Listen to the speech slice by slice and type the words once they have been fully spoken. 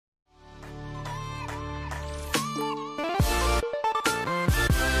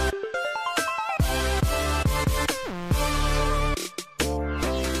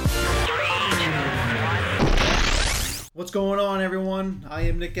What's going on, everyone? I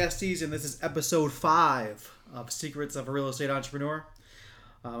am Nick Estes, and this is episode 5 of Secrets of a Real Estate Entrepreneur.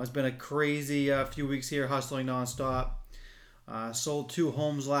 It's been a crazy few weeks here, hustling nonstop. Sold 2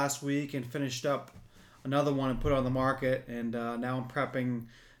 homes last week and finished up another one and put it on the market. And now I'm prepping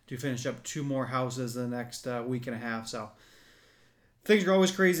to finish up 2 more houses in the next week and a half. So things are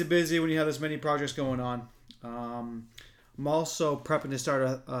always crazy busy when you have this many projects going on. I'm also prepping to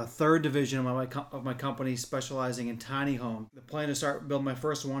start a third division of my company, specializing in tiny homes. The plan to start building my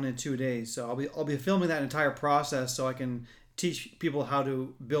first one in 2 days. So I'll be filming that entire process so I can teach people how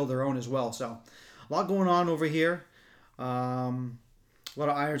to build their own as well. So a lot going on over here. A lot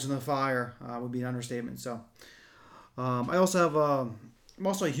of irons in the fire would be an understatement. So I also have I'm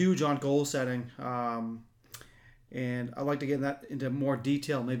also huge on goal setting, and I'd like to get that into more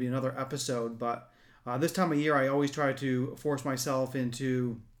detail, maybe another episode, but. This time of year, I always try to force myself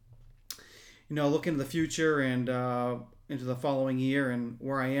into, look into the future and into the following year and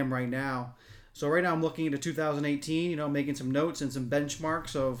where I am right now. So right now I'm looking into 2018, making some notes and some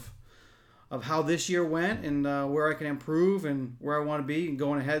benchmarks of how this year went and where I can improve and where I want to be and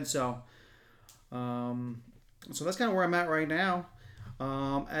going ahead. So that's kind of where I'm at right now.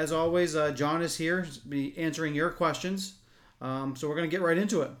 As always, John is here to be answering your questions. So we're going to get right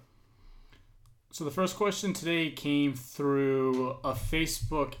into it. So the first question today came through a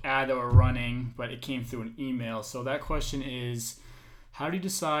Facebook ad that we're running, but it came through an email. So that question is, how do you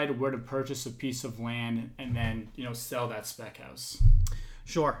decide where to purchase a piece of land and then, sell that spec house?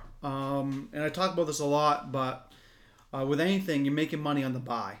 Sure. And I talk about this a lot, but with anything, you're making money on the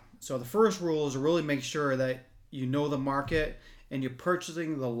buy. So the first rule is to really make sure that you know the market and you're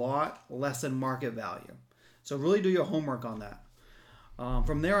purchasing the lot less than market value. So really do your homework on that.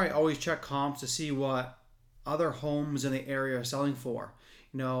 From there, I always check comps to see what other homes in the area are selling for.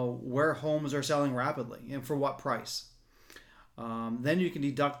 Where homes are selling rapidly and for what price. Then you can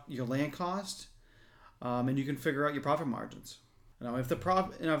deduct your land cost, and you can figure out your profit margins. If the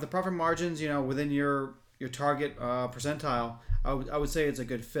profit margins, within your target percentile, I would say it's a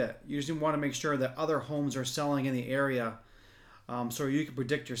good fit. You just want to make sure that other homes are selling in the area, so you can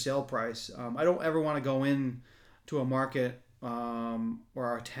predict your sale price. I don't ever want to go in to a market.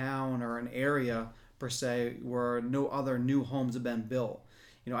 Or a town or an area per se where no other new homes have been built.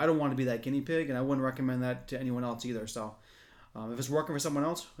 I don't want to be that guinea pig, and I wouldn't recommend that to anyone else either. So if it's working for someone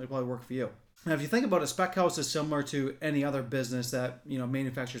else, it'll probably work for you. Now, if you think about it, a spec house is similar to any other business that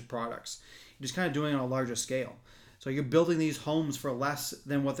manufactures products. You're just kind of doing it on a larger scale. So you're building these homes for less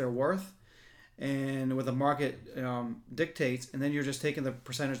than what they're worth, and what the market dictates, and then you're just taking the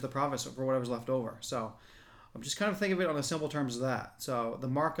percentage of the profits for whatever's left over. So I'm just kind of think of it on the simple terms of that. So the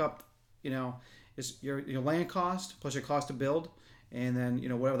markup, is your land cost plus your cost to build, and then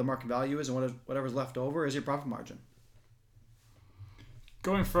whatever the market value is and whatever's left over is your profit margin.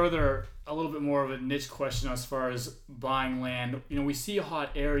 Going further, a little bit more of a niche question as far as buying land. We see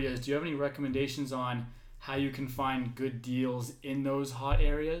hot areas. Do you have any recommendations on how you can find good deals in those hot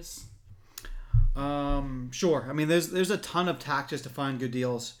areas? Sure. I mean, there's a ton of tactics to find good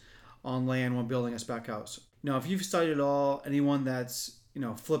deals on land when building a spec house. If you've studied at all, anyone that's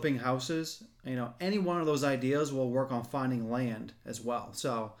flipping houses, any one of those ideas will work on finding land as well.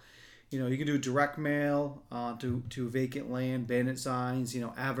 So, you can do direct mail to vacant land, bandit signs,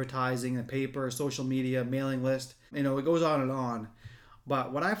 advertising, the paper, social media, mailing list. It goes on and on.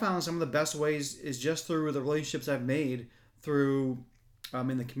 But what I found some of the best ways is just through the relationships I've made through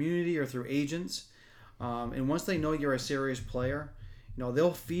in the community or through agents. And once they know you're a serious player,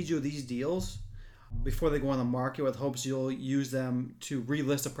 they'll feed you these deals before they go on the market with hopes you'll use them to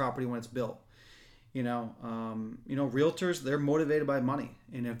relist a property when it's built. Realtors, they're motivated by money,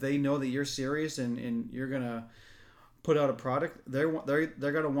 and if they know that you're serious and you're gonna put out a product, they're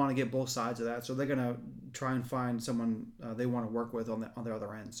gonna want to get both sides of that. So they're gonna try and find someone they want to work with on the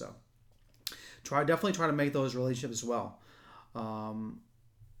other end. So definitely try to make those relationships as well. And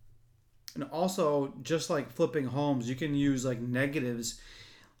also, just like flipping homes, you can use like negatives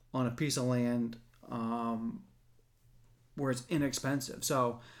on a piece of land where it's inexpensive.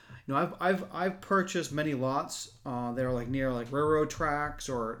 So, I've purchased many lots that are like near like railroad tracks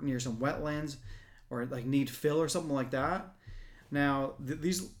or near some wetlands or like need fill or something like that. Now,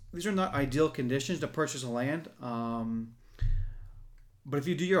 these are not ideal conditions to purchase a land. But if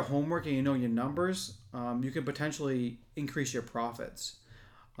you do your homework and you know your numbers, you can potentially increase your profits.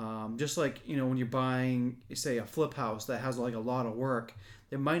 Just like, when you're buying, say, a flip house that has like a lot of work,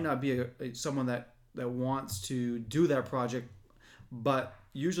 there might not be someone that wants to do that project, but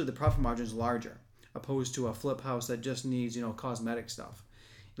usually the profit margin is larger opposed to a flip house that just needs, cosmetic stuff.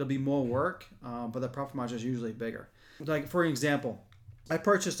 It'll be more work, but the profit margin is usually bigger. Like, for example, I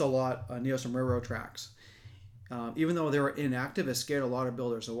purchased a lot near some railroad tracks. Even though they were inactive, it scared a lot of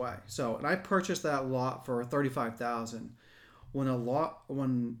builders away. So, and I purchased that lot for $35,000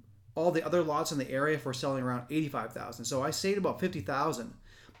 when all the other lots in the area were selling around $85,000. So I saved about $50,000.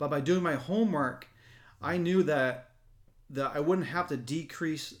 But by doing my homework, I knew that I wouldn't have to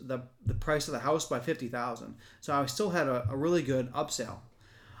decrease the price of the house by $50,000. So I still had a really good upsell.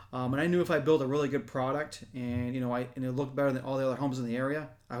 And I knew if I built a really good product and and it looked better than all the other homes in the area,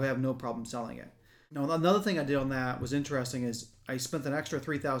 I would have no problem selling it. Now, another thing I did on that was interesting is I spent an extra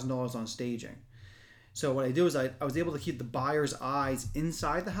 $3,000 on staging. So what I do is I was able to keep the buyer's eyes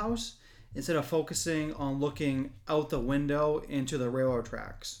inside the house instead of focusing on looking out the window into the railroad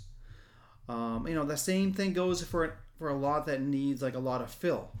tracks. The same thing goes for a lot that needs like a lot of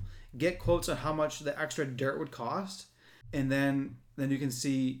fill. Get quotes on how much the extra dirt would cost, and then you can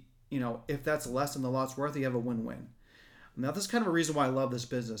see, if that's less than the lot's worth, you have a win-win. Now, this is kind of a reason why I love this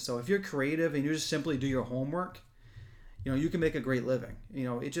business. So if you're creative and you just simply do your homework, you can make a great living.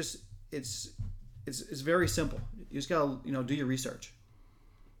 It's very simple. You just gotta, do your research.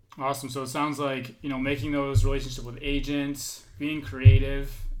 Awesome. So it sounds like, making those relationships with agents, being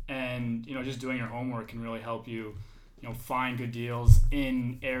creative, and, just doing your homework can really help you, find good deals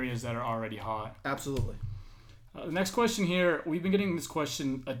in areas that are already hot. Absolutely. The next question here, we've been getting this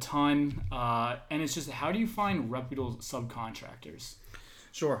question a ton, and it's just, how do you find reputable subcontractors?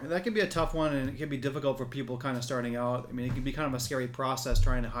 Sure. And that can be a tough one, and it can be difficult for people kind of starting out. I mean, it can be kind of a scary process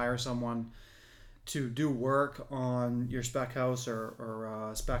trying to hire someone to do work on your spec house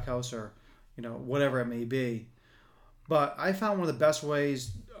or whatever it may be. But I found one of the best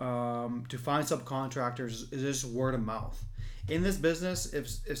ways to find subcontractors is just word of mouth. In this business,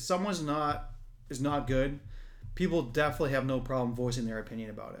 if someone's is not good, people definitely have no problem voicing their opinion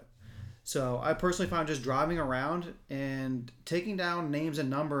about it. So I personally found just driving around and taking down names and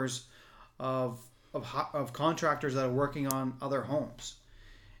numbers of contractors that are working on other homes.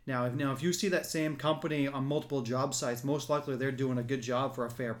 Now, if you see that same company on multiple job sites, most likely they're doing a good job for a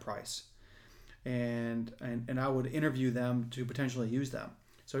fair price. And I would interview them to potentially use them.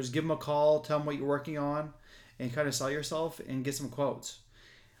 So just give them a call, tell them what you're working on, and kind of sell yourself and get some quotes.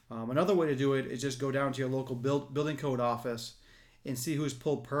 Another way to do it is just go down to your local building code office and see who's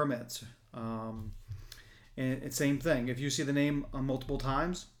pulled permits. And it's same thing. If you see the name multiple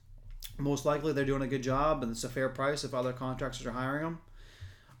times, most likely they're doing a good job and it's a fair price if other contractors are hiring them.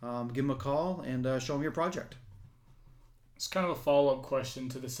 Give them a call and show them your project. It's kind of a follow-up question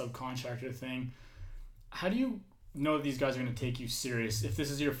to the subcontractor thing. How do you know that these guys are going to take you serious? If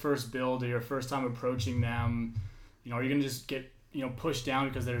this is your first build or your first time approaching them, are you going to just get pushed down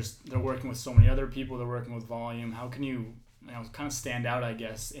because they're working with so many other people, they're working with volume? How can you kind of stand out, I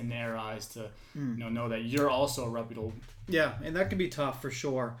guess, in their eyes to know that you're also a reputable? Yeah, and that can be tough for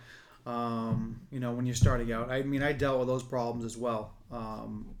sure. When you're starting out. I mean, I dealt with those problems as well. I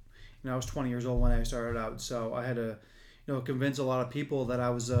was 20 years old when I started out, so I had to convince a lot of people that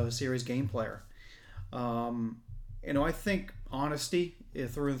I was a serious game player. I think honesty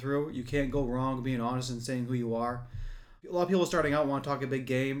through and through. You can't go wrong being honest and saying who you are. A lot of people starting out want to talk a big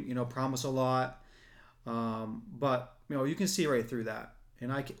game, promise a lot, but you can see right through that,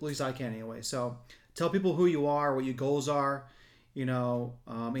 and at least I can anyway. So tell people who you are, what your goals are, and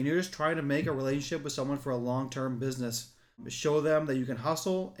you're just trying to make a relationship with someone for a long-term business. Show them that you can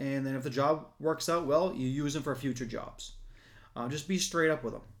hustle, and then if the job works out well, you use them for future jobs. Just be straight up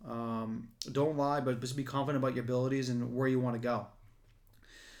with them. Don't lie, but just be confident about your abilities and where you want to go.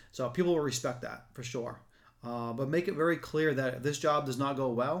 So people will respect that for sure. But make it very clear that if this job does not go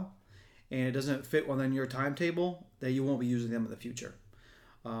well and it doesn't fit within your timetable, that you won't be using them in the future.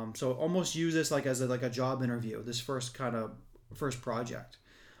 So almost use this as a job interview, this first project.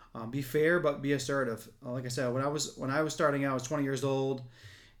 Be fair, but be assertive. Like I said, when I was starting out, I was 20 years old,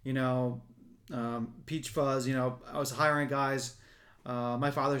 peach fuzz, I was hiring guys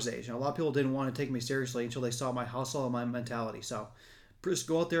my father's age. A lot of people didn't want to take me seriously until they saw my hustle and my mentality. So just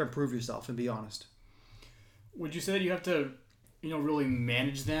go out there and prove yourself and be honest. Would you say that you have to, really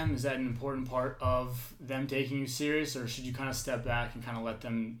manage them? Is that an important part of them taking you serious, or should you kind of step back and kind of let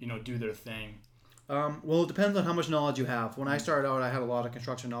them, do their thing? Well, it depends on how much knowledge you have. When I started out, I had a lot of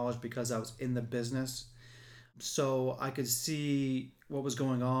construction knowledge because I was in the business. So I could see what was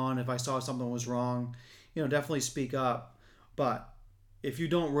going on. If I saw something was wrong, definitely speak up. But if you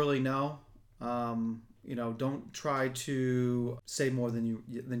don't really know, don't try to say more than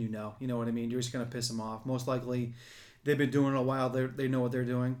you know. You know what I mean? You're just going to piss them off. Most likely, they've been doing it a while. They know what they're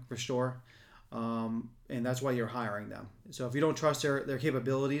doing for sure. And that's why you're hiring them. So if you don't trust their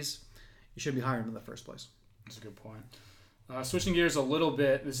capabilities, you shouldn't be hiring them in the first place. That's a good point. Switching gears a little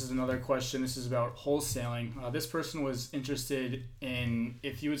bit, this is another question. This is about wholesaling. This person was interested in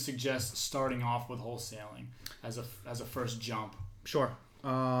if you would suggest starting off with wholesaling as a first jump. Sure.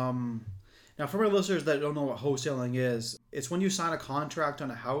 Now, for my listeners that don't know what wholesaling is, it's when you sign a contract on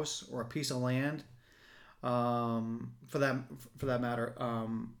a house or a piece of land. For that matter,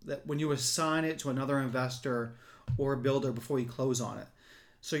 that when you assign it to another investor or builder before you close on it.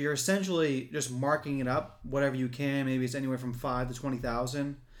 So you're essentially just marking it up, whatever you can. Maybe it's anywhere from $5,000 to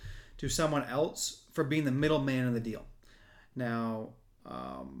 $20,000 to someone else for being the middleman in the deal. Now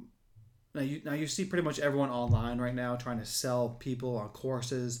you see pretty much everyone online right now trying to sell people on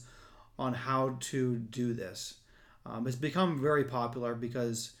courses on how to do this. It's become very popular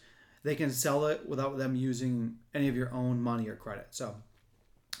because they can sell it without them using any of your own money or credit. So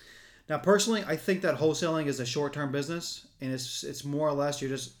now, personally, I think that wholesaling is a short-term business, and it's more or less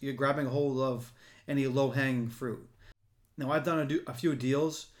you're grabbing a hold of any low-hanging fruit. Now, I've done a few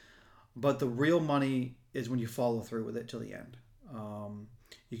deals, but the real money is when you follow through with it till the end.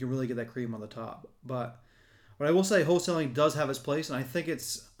 You can really get that cream on the top. But what I will say, wholesaling does have its place, and I think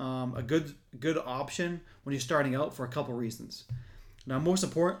it's a good option when you're starting out for a couple reasons. Now, most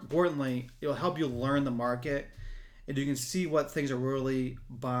importantly, it'll help you learn the market, and you can see what things are really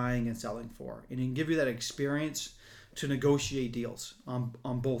buying and selling for, and it can give you that experience to negotiate deals on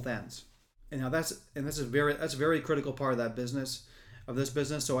both ends. And now that's a very critical part of this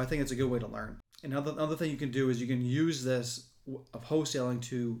business. So I think it's a good way to learn. Another thing you can do is you can use this of wholesaling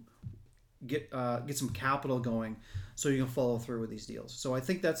to get some capital going, so you can follow through with these deals. So I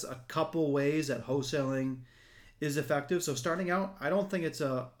think that's a couple ways that wholesaling is effective. So starting out, I don't think it's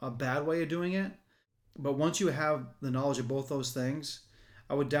a bad way of doing it. But once you have the knowledge of both those things,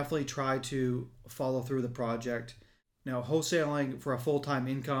 I would definitely try to follow through the project. Now, wholesaling for a full-time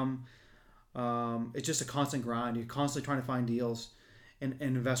income, it's just a constant grind. You're constantly trying to find deals and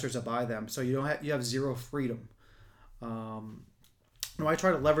investors that buy them. So you have zero freedom. Now, I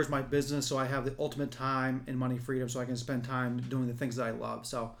try to leverage my business so I have the ultimate time and money freedom, so I can spend time doing the things that I love.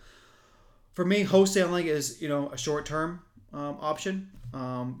 So for me, wholesaling is a short-term option,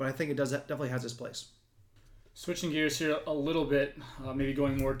 but I think it definitely has its place. Switching gears here a little bit, maybe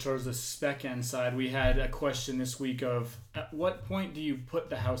going more towards the spec end side, we had a question this week of, at what point do you put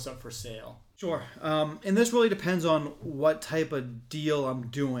the house up for sale? Sure. And this really depends on what type of deal I'm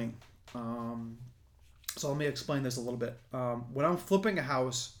doing. So let me explain this a little bit. When I'm flipping a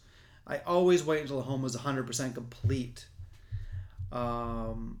house, I always wait until the home is 100% complete.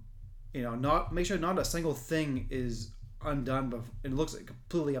 Make sure not a single thing is undone, but it looks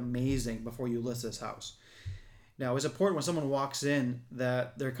completely amazing before you list this house. Now, it's important when someone walks in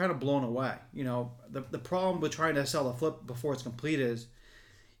that they're kind of blown away. The problem with trying to sell a flip before it's completed is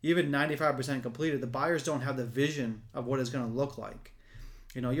even 95% completed, the buyers don't have the vision of what it's going to look like.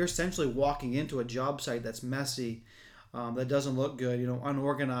 You're essentially walking into a job site that's messy, that doesn't look good,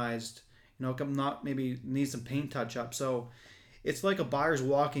 unorganized, not maybe needs some paint touch up. So it's like a buyer's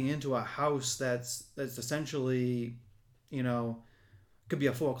walking into a house that's essentially, could be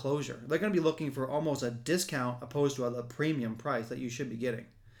a foreclosure. They're going to be looking for almost a discount opposed to a premium price that you should be getting.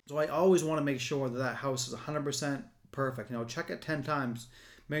 So I always want to make sure that house is 100% perfect. Check it 10 times.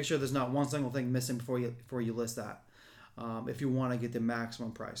 Make sure there's not one single thing missing before you list that. If you want to get the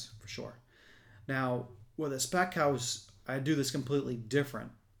maximum price, for sure. Now, with a spec house, I do this completely different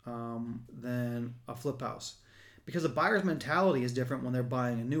than a flip house, because the buyer's mentality is different when they're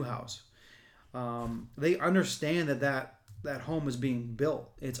buying a new house. They understand that home is being built.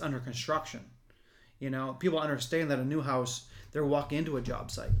 It's under construction. People understand that a new house, they're walking into a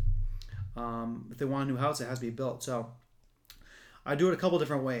job site. If they want a new house, it has to be built. So I do it a couple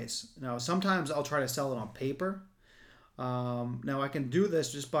different ways. Now, sometimes I'll try to sell it on paper. Now, I can do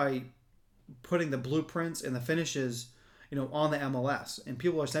this just by putting the blueprints and the finishes, on the MLS. And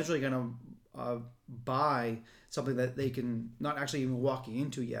people are essentially going to buy something that they can not actually even walking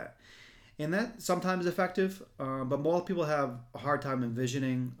into yet. And that sometimes is effective, but most people have a hard time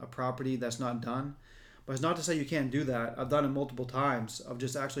envisioning a property that's not done. But it's not to say you can't do that. I've done it multiple times of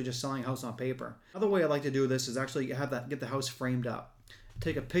just selling a house on paper. Another way I like to do this is actually get the house framed up.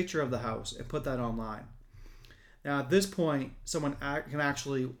 Take a picture of the house and put that online. Now at this point, someone can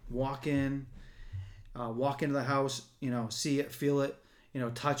actually walk into the house, see it, feel it,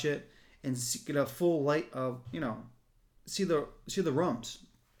 touch it, and get a full light of, see the rooms.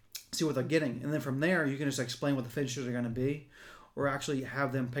 See what they're getting, and then from there you can just explain what the finishes are going to be, or actually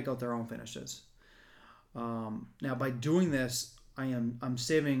have them pick out their own finishes. Now, by doing this, I'm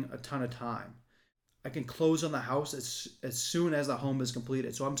saving a ton of time. I can close on the house as soon as the home is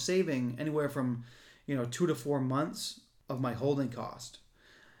completed, so I'm saving anywhere from 2 to 4 months of my holding cost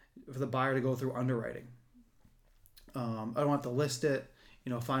for the buyer to go through underwriting. I don't have to list it,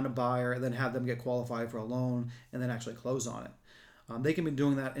 find a buyer, and then have them get qualified for a loan and then actually close on it. They can be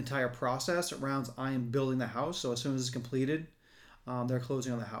doing that entire process around I am building the house. So as soon as it's completed, they're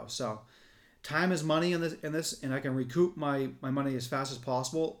closing on the house. So time is money in this, and I can recoup my money as fast as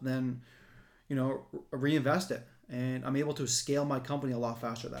possible, then reinvest it, and I'm able to scale my company a lot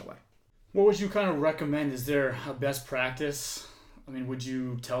faster that way. What would you kind of recommend? Is there a best practice? I mean, would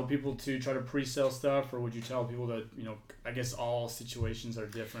you tell people to try to pre-sell stuff, or would you tell people that, I guess all situations are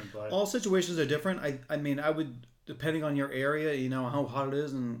different, but all situations are different. I mean, I would, depending on your area, how hot it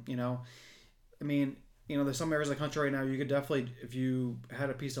is, and there's some areas of the country right now you could definitely, if you had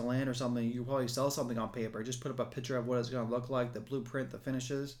a piece of land or something, you could probably sell something on paper. Just put up a picture of what it's going to look like, the blueprint, the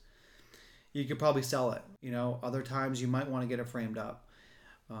finishes. You could probably sell it. Other times you might want to get it framed up.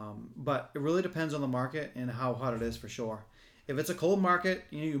 But it really depends on the market and how hot it is for sure. If it's a cold market,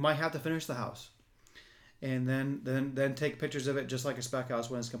 you might have to finish the house, and then take pictures of it just like a spec house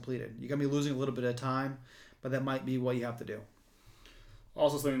when it's completed. You're gonna be losing a little bit of time, but that might be what you have to do.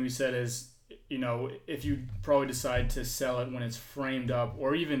 Also, something we said is, if you probably decide to sell it when it's framed up,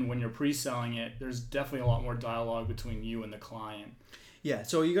 or even when you're pre-selling it, there's definitely a lot more dialogue between you and the client. Yeah,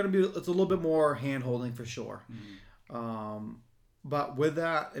 so it's a little bit more hand-holding for sure. Mm-hmm. But with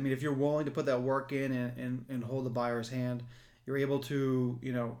that, if you're willing to put that work in and hold the buyer's hand, you're able to,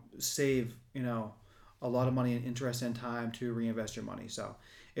 save, a lot of money and interest and time to reinvest your money. So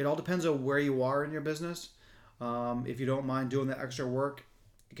it all depends on where you are in your business. If you don't mind doing the extra work,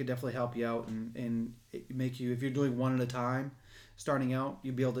 it can definitely help you out and make you, if you're doing one at a time, starting out,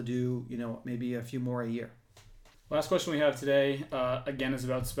 you'll be able to do, maybe a few more a year. Last question we have today, again, is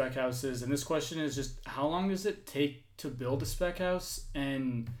about spec houses. And this question is just, how long does it take to build a spec house?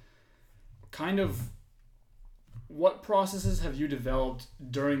 And kind of what processes have you developed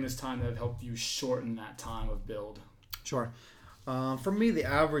during this time that have helped you shorten that time of build? Sure. For me, the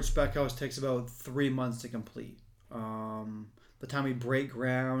average spec house takes about 3 months to complete. The time we break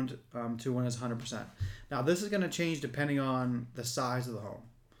ground to when it's 100%. Now, this is going to change depending on the size of the home.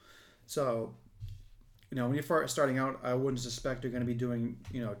 So, when you're starting out, I wouldn't suspect you're going to be doing,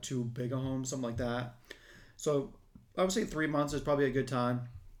 too big a home, something like that. So, I would say 3 months is probably a good time.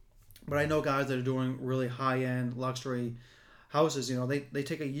 But I know guys that are doing really high-end luxury houses, they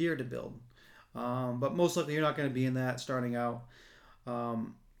take a year to build. But most likely you're not going to be in that starting out.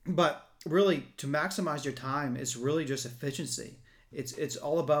 But really, to maximize your time, it's really just efficiency. It's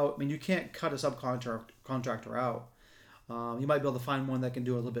all about, you can't cut a subcontractor out. You might be able to find one that can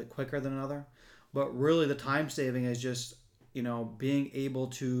do it a little bit quicker than another. But really, the time saving is just, being able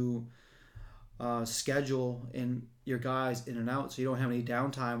to schedule in your guys in and out so you don't have any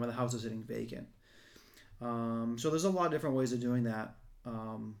downtime when the house is sitting vacant. So there's a lot of different ways of doing that.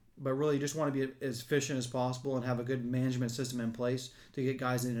 But really, you just want to be as efficient as possible and have a good management system in place to get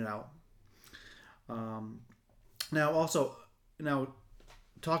guys in and out. Now,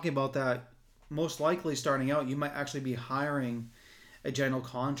 talking about that, most likely starting out, you might actually be hiring a general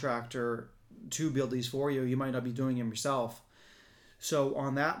contractor to build these for you. You might not be doing them yourself. So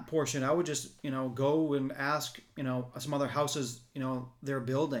on that portion, I would just, go and ask, some other houses, they're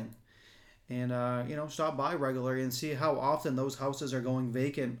building, and, stop by regularly and see how often those houses are going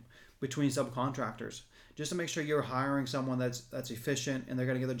vacant between subcontractors, just to make sure you're hiring someone that's efficient and they're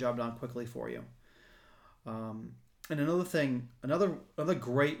going to get the job done quickly for you. And another thing, another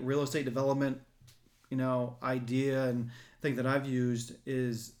great real estate development, idea and thing that I've used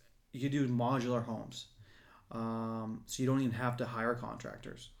is you do modular homes. So you don't even have to hire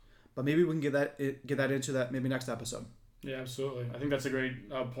contractors. But maybe we can get that into that maybe next episode. Yeah, absolutely. I think that's a great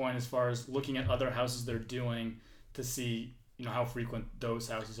point as far as looking at other houses they're doing to see how frequent those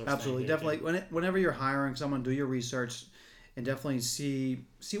houses are. Absolutely, definitely. Whenever you're hiring someone, do your research and definitely see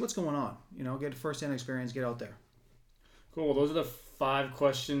what's going on. Get first-hand experience, get out there. Cool. Well, those are the 5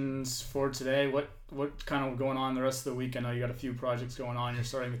 questions for today. What kind of going on the rest of the week? I know you got a few projects going on. You're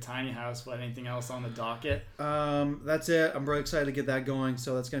starting the tiny house, but anything else on the docket? That's it. I'm really excited to get that going,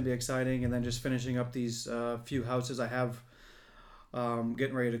 so that's going to be exciting. And then just finishing up these few houses I have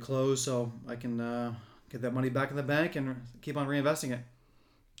getting ready to close, so I can get that money back in the bank and keep on reinvesting it.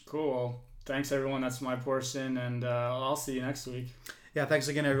 Cool. Well, thanks, everyone. That's my portion, and I'll see you next week. Yeah, thanks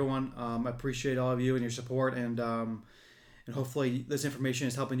again, everyone. I appreciate all of you and your support, and hopefully this information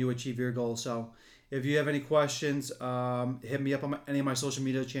is helping you achieve your goals. So if you have any questions, hit me up on any of my social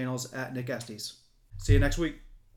media channels at Nick Estes. See you next week.